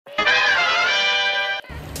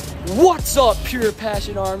What's up, Pure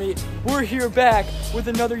Passion Army? We're here back with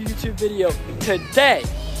another YouTube video. Today,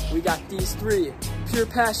 we got these three. Pure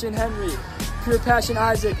Passion Henry, Pure Passion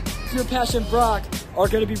Isaac, Pure Passion Brock are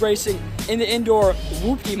gonna be racing in the indoor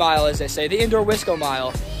whoopty mile, as they say, the indoor Wisco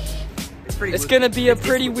mile. It's gonna be a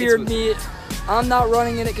pretty weird meet. I'm not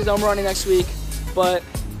running in it because I'm running next week, but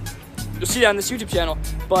you'll see that on this YouTube channel.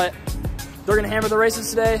 But they're gonna hammer the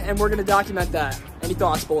races today, and we're gonna document that. Any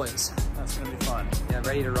thoughts, boys? That's gonna be fun. Yeah,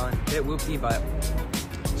 ready to run. Bit whoopty, but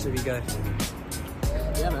should be good.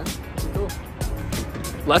 Yeah, man. Cool.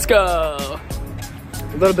 Let's go.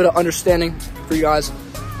 A little bit of understanding for you guys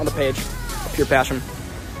on the page. Pure Passion.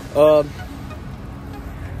 The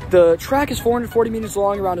track is 440 meters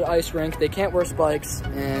long around an ice rink. They can't wear spikes,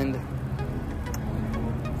 and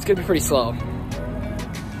it's gonna be pretty slow.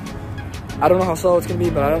 I don't know how slow it's gonna be,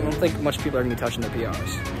 but I don't think much people are gonna be touching their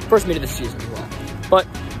PRs. First meet of the season as well. But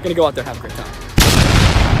gonna go out there and have a great time.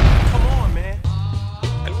 Come on, man.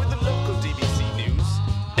 And with the local DBC news,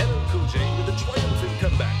 LL Cool J with a triumphant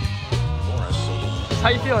comeback. How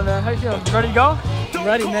you feeling, man? How you feeling? Ready to go? I'm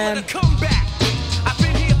ready, man. I've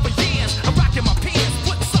been here for years. I'm rocking my pants,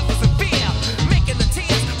 putting suckers in fear, making the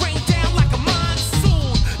tears rain down like a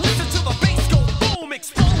monsoon. Listen to the bass go boom,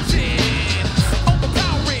 explosion.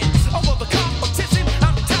 Overpowering, over the competition.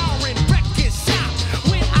 I'm towering, wrecking shop.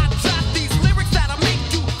 When I drop these lyrics that'll make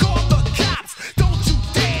you call the cops. Don't you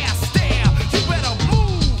dare stare. You better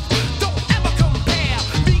move. Don't ever compare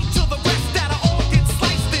me to the rest that'll all get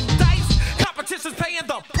sliced and diced. Competition's paying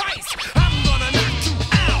the price. I'm gonna knock you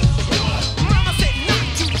out. Mama said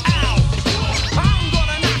knock you out. I'm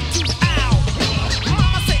gonna knock you out.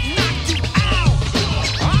 Mama said knock you out.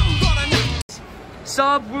 I'm gonna knock.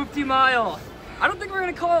 Sub whoopty mile. I don't think we're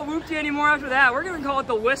gonna call it whoopty anymore after that. We're gonna call it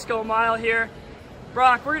the Wisco mile here.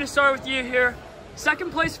 Brock, we're gonna start with you here.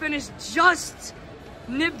 Second place finish, just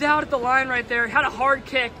nibbed out at the line right there. Had a hard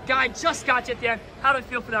kick. Guy just got you at the end. How did it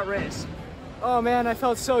feel for that race? Oh man, I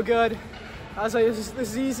felt so good. I was like, this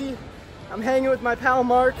is easy. I'm hanging with my pal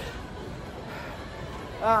Mark.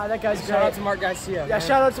 Ah, that guy's great. Shout out to Mark Garcia. Yeah,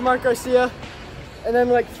 shout out to Mark Garcia. And then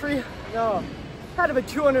like had about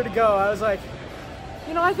 200 to go. I was like,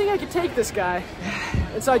 you know, I think I could take this guy.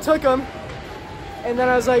 And so I took him. And then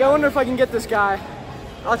I was like, I wonder if I can get this guy.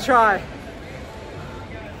 I'll try.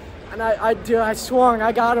 And I swung.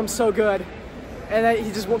 I got him so good. And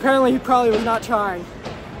then apparently he probably was not trying.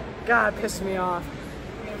 God, it pissed me off.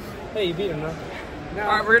 Hey, you beat him, though. No.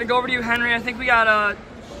 All right, we're gonna go over to you, Henry. I think we got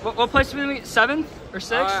what place did we meet? 7th or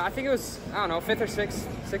 6th? I think it was, I don't know, 5th or 6th.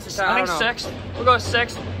 6th or 7th. I think 6th. We'll go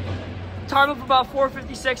 6th. Time up about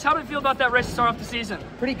 4:56. How did it feel about that race to start off the season?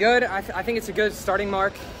 Pretty good. I think it's a good starting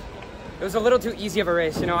mark. It was a little too easy of a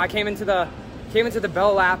race, you know. I came into the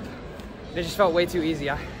bell lap. It just felt way too easy.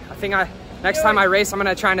 I think next time I race, I'm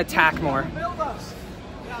gonna try and attack more.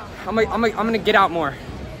 I'm gonna get out more.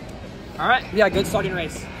 All right. Yeah, good starting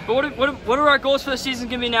race. But what are our goals for the season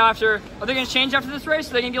gonna be now? Are they gonna change after this race?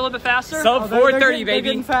 Are they gonna get a little bit faster? Sub 4:30, they're baby.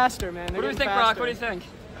 getting faster, man. What do you think, Brock? What do you think?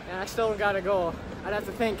 And I still got a goal. I'd have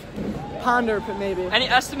to think, ponder maybe. Any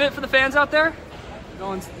estimate for the fans out there?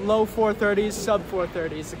 Going low 430s, sub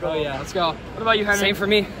 430s. The goal. Oh yeah. Let's go. What about you, Henry? Same for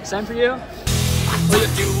me. Same for you?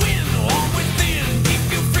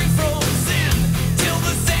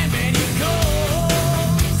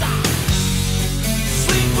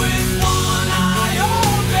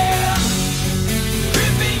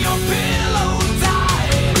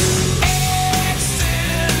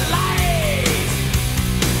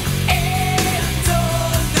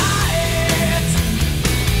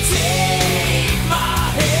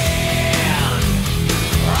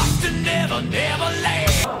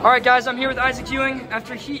 All right, guys, I'm here with Isaac Ewing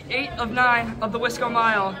after heat 8 of 9 of the Wisco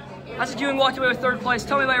Mile. Isaac Ewing walked away with 3rd place.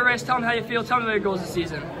 Tell me about your race. Tell me how you feel. Tell me about your goals this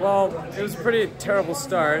season. Well, it was a pretty terrible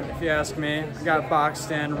start, if you ask me. I got boxed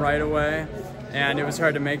in right away, and it was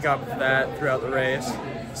hard to make up for that throughout the race.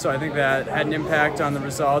 So I think that had an impact on the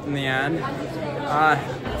result in the end.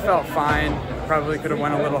 Felt fine. Probably could have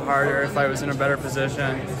went a little harder if I was in a better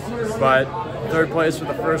position, but 3rd place for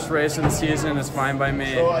the first race of the season is fine by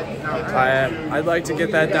me. I'd like to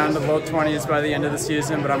get that down to low 20s by the end of the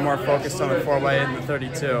season, but I'm more focused on the 4x8 and the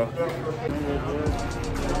 32.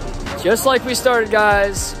 Just like we started,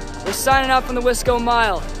 guys, we're signing out from the Wisco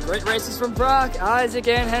Mile. Great races from Brock, Isaac,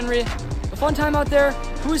 and Henry. A fun time out there.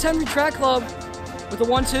 Who is Henry Track Club with a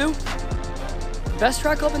 1-2? Best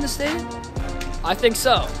track club in the state? I think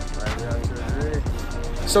so.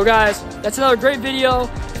 So guys, that's another great video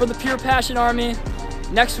for the Pure Passion Army.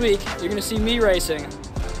 Next week, you're gonna see me racing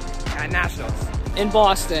At Nationals. in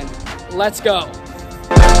Boston. Let's go.